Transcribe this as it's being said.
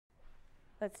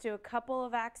Let's do a couple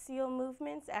of axial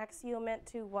movements. Axial meant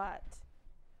to what?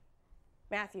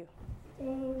 Matthew. Stay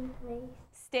in place.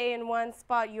 Stay in one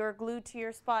spot. You're glued to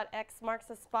your spot. X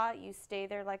marks a spot. You stay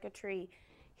there like a tree.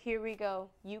 Here we go.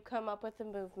 You come up with the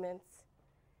movements.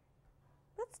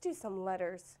 Let's do some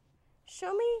letters.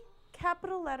 Show me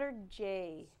capital letter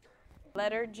J.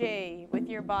 Letter J with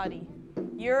your body.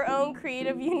 Your own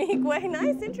creative, unique way.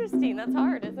 Nice, interesting. That's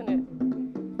hard, isn't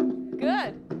it?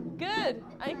 Good, good.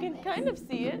 I can kind of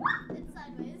see it. It's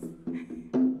sideways.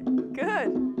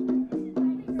 Good.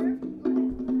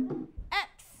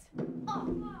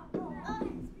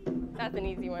 That's an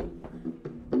easy one.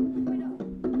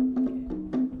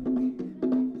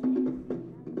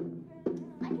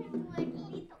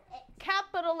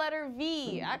 Capital letter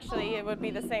V. Actually, it would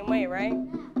be the same way, right?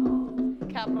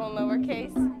 Capital and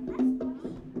lowercase.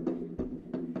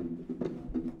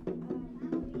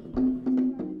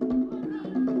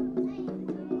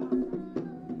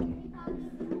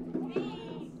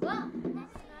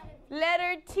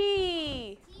 Letter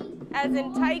T, as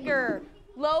in tiger.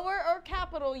 Lower or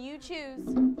capital, you choose.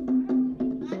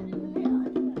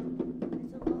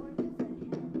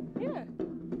 Yeah.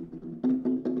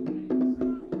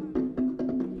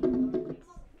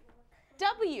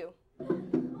 W.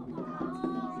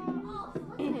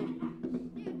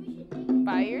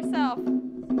 By yourself.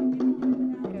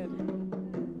 Good.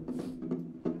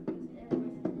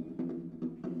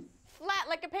 Flat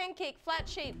like a pancake, flat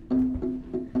shape.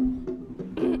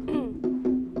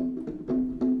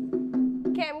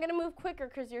 I'm going to move quicker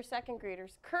because you're second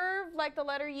graders. Curve like the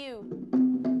letter U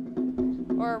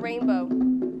or a rainbow.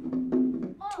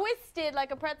 Twisted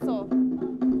like a pretzel.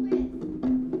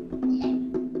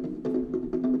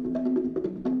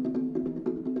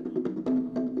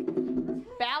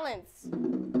 Balance.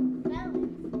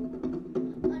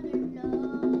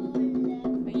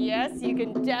 Yes, you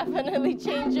can definitely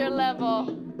change your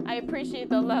level. I appreciate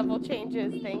the level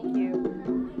changes. Thank you.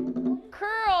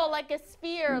 Curl like a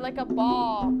sphere, like a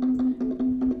ball.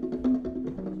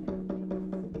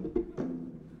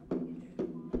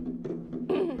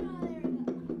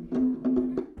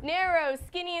 Narrow,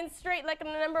 skinny, and straight like a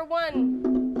number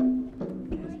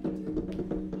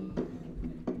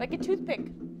 1. Like a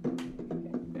toothpick.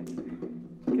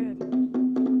 Good.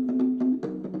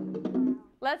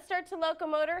 Let's start to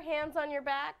locomotor. Hands on your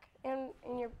back and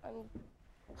in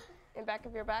back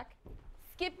of your back.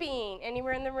 Skipping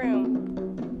anywhere in the room.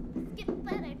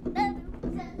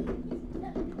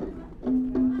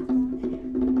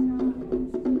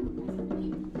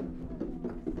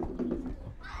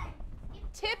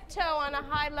 Tiptoe on a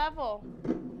high level.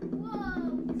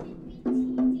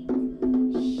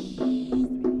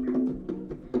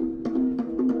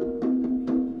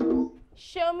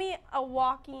 Show me a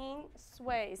walking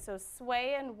sway. So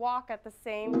sway and walk at the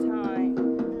same time.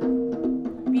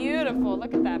 Beautiful.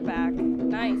 Look at that back.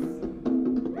 Nice.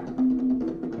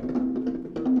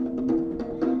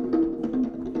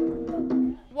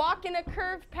 Walk in a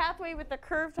curved pathway with a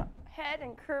curved head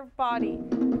and curved body.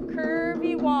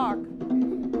 Curvy walk.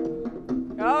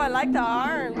 Oh, I like the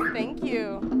arms. Thank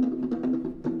you.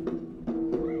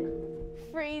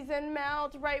 Freeze and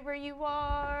melt right where you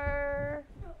are.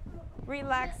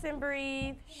 Relax and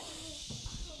breathe.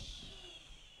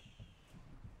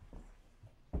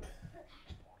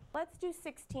 Let's do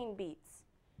 16 beats,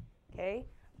 okay?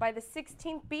 By the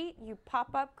 16th beat, you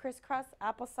pop up, crisscross,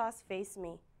 applesauce, face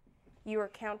me. You are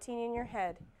counting in your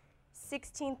head.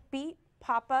 16th beat,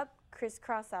 pop up,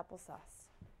 crisscross, applesauce.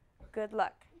 Good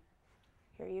luck.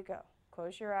 Here you go.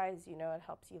 Close your eyes. You know it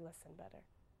helps you listen better.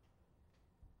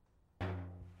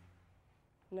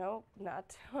 No,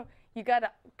 not. You got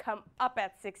to come up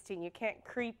at 16. You can't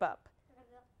creep up.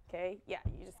 Okay? Yeah,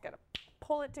 you just got to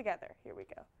pull it together. Here we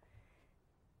go.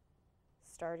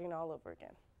 Starting all over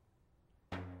again.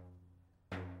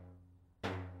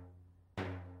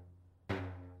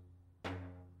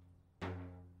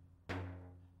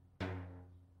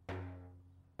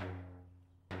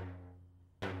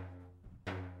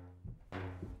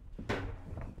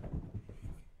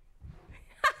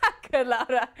 Good,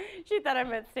 Laura. She thought I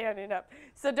meant standing up.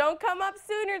 So don't come up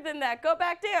sooner than that. Go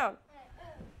back down.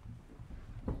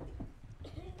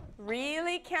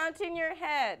 Really count in your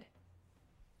head.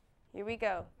 Here we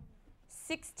go.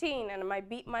 16, and my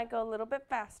beat might go a little bit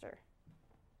faster.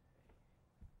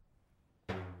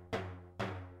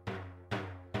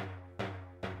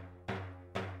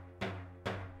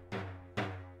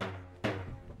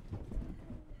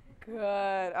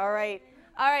 Good. All right.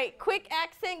 All right, quick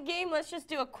accent game. Let's just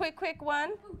do a quick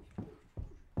one.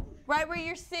 Right where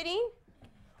you're sitting,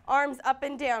 arms up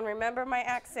and down. Remember my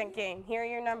accent game. Here are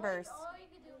your numbers.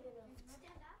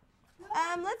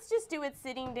 Let's just do it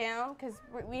sitting down because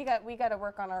we got to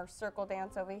work on our circle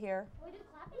dance over here. We do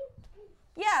clapping?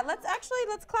 Yeah,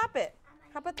 let's clap it.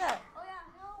 How about that? Oh yeah,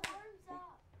 no, arms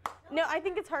up. No, I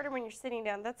think it's harder when you're sitting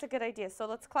down. That's a good idea. So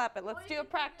let's clap it. Let's do a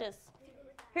practice.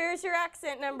 Here's your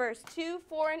accent numbers: 2,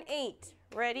 4, and 8.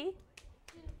 Ready?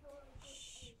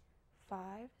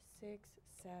 5, 6,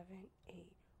 7,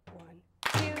 8.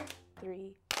 1, 2,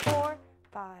 3, 4,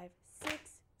 5,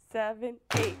 6, 7,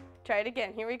 8. Try it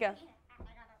again. Here we go.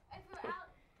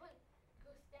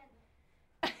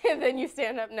 And then you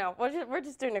stand up. No, we're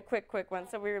just doing a quick one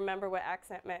so we remember what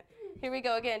accent meant. Here we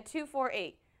go again. 2, 4,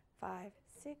 8. 5,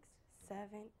 6, 7,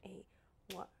 8.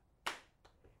 1.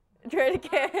 Try it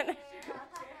again.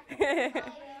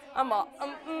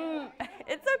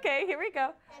 It's okay. Here we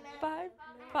go.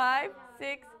 5,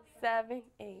 6, 7,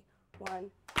 8.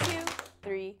 1, 2,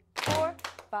 3, 4,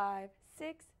 5,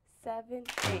 6, 7,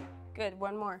 8. Good.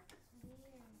 One more.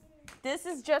 This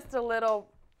is just a little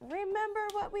remember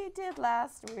what we did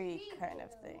last week kind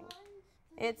of thing.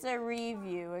 It's a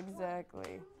review,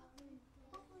 exactly.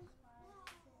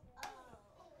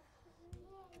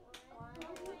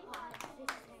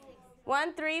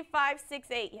 1, 3, 5,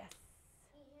 6, 8. Yes.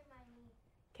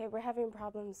 Okay, we're having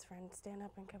problems, friend. Stand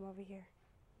up and come over here.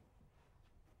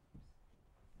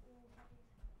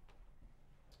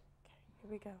 Okay,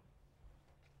 here we go.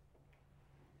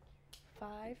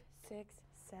 5, 6,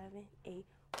 7, 8.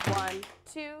 1,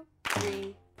 2,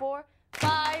 3, 4,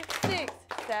 5, 6,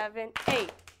 7,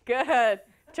 8. Good.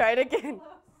 Try it again.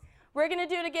 We're going to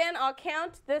do it again. I'll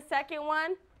count the second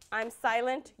one. I'm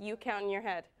silent. You count in your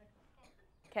head.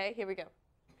 Okay, here we go.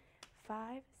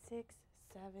 5, 6,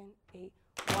 7, 8.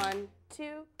 1,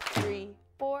 2, 3,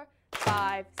 4,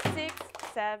 5, 6,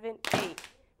 7, 8.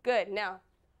 Good. Now,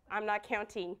 I'm not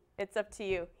counting. It's up to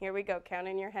you. Here we go. Count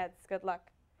in your heads. Good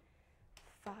luck.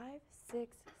 5,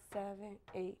 6, 7,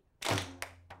 8.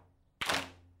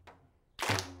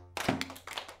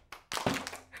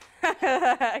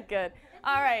 Good.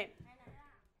 All right.